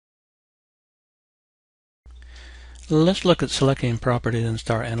Let's look at selecting properties in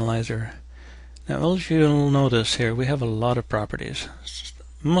Star Analyzer. Now, as you'll notice here, we have a lot of properties.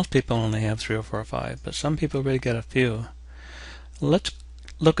 Most people only have 3 or 4 or 5, but some people really get a few. Let's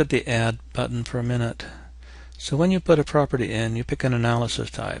look at the Add button for a minute. So when you put a property in, you pick an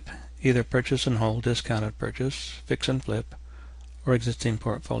analysis type, either purchase and hold, discounted purchase, fix and flip, or existing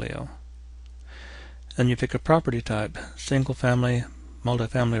portfolio. Then you pick a property type, single family,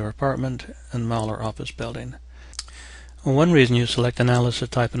 multifamily or apartment, and mall or office building. One reason you select analysis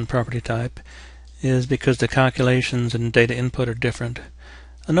type and property type is because the calculations and data input are different.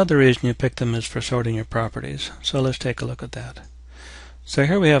 Another reason you pick them is for sorting your properties. So let's take a look at that. So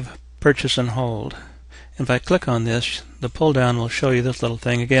here we have purchase and hold. If I click on this, the pull down will show you this little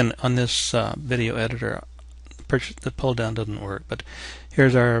thing. Again, on this video editor, the pull down doesn't work, but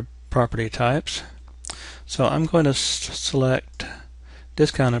here's our property types. So I'm going to select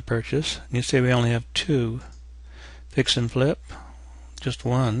discounted purchase. You see we only have 2. Fix and flip, just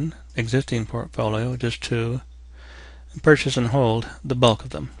 1. Existing portfolio, just 2. And purchase and hold, the bulk of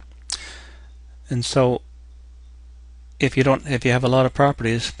them. And so if you have a lot of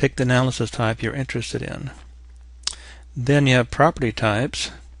properties, pick the analysis type you're interested in. Then you have property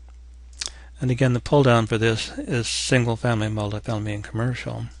types, and again the pull down for this is single family, multifamily, and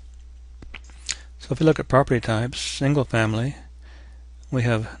commercial. So if you look at property types, single family, we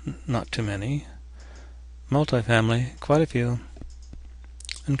have not too many. Multifamily, quite a few,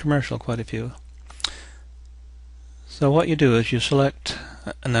 and commercial, quite a few. So what you do is you select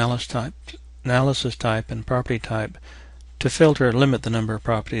analysis type and property type to filter or limit the number of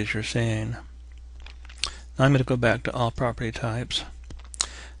properties you're seeing. Now I'm going to go back to all property types.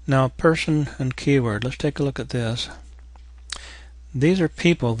 Now person and keyword, let's take a look at this. These are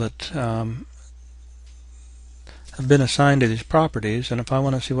people that have been assigned to these properties, and if I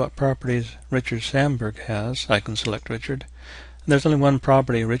want to see what properties Richard Sandberg has, I can select Richard. And there's only one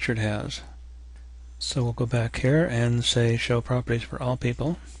property Richard has. So we'll go back here and say show properties for all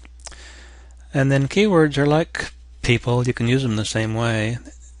people. And then keywords are like people, you can use them the same way.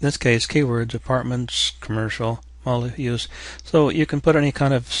 In this case, keywords, apartments, commercial, multi-use. So you can put any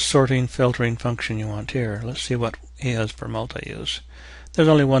kind of sorting, filtering function you want here. Let's see what he has for multi-use. There's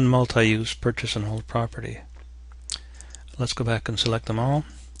only one multi-use purchase and hold property. Let's go back and select them all.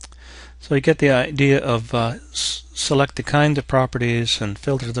 So you get the idea of select the kind of properties and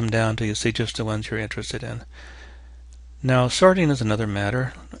filter them down till you see just the ones you're interested in. Now sorting is another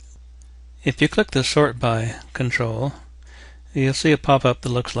matter. If you click the sort by control, you'll see a pop-up that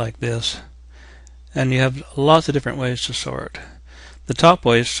looks like this, and you have lots of different ways to sort. The top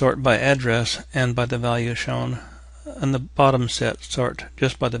way is sort by address and by the value shown, and the bottom set sort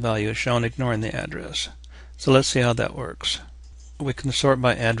just by the value shown, ignoring the address. So let's see how that works. We can sort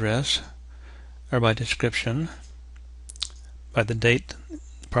by address, or by description, by the date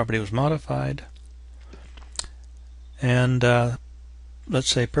the property was modified, and let's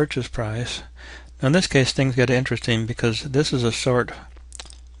say purchase price. Now in this case things get interesting because this is a sort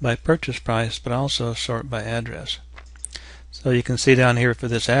by purchase price but also a sort by address. So you can see down here for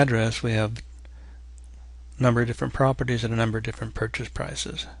this address we have a number of different properties and a number of different purchase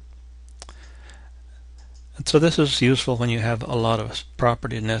prices. And so this is useful when you have a lot of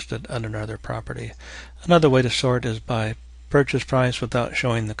property nested under another property. Another way to sort is by purchase price without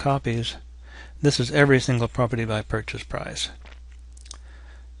showing the copies. This is every single property by purchase price.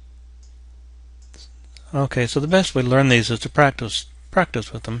 Okay, so the best way to learn these is to practice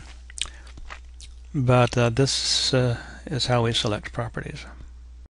with them. But this is how we select properties.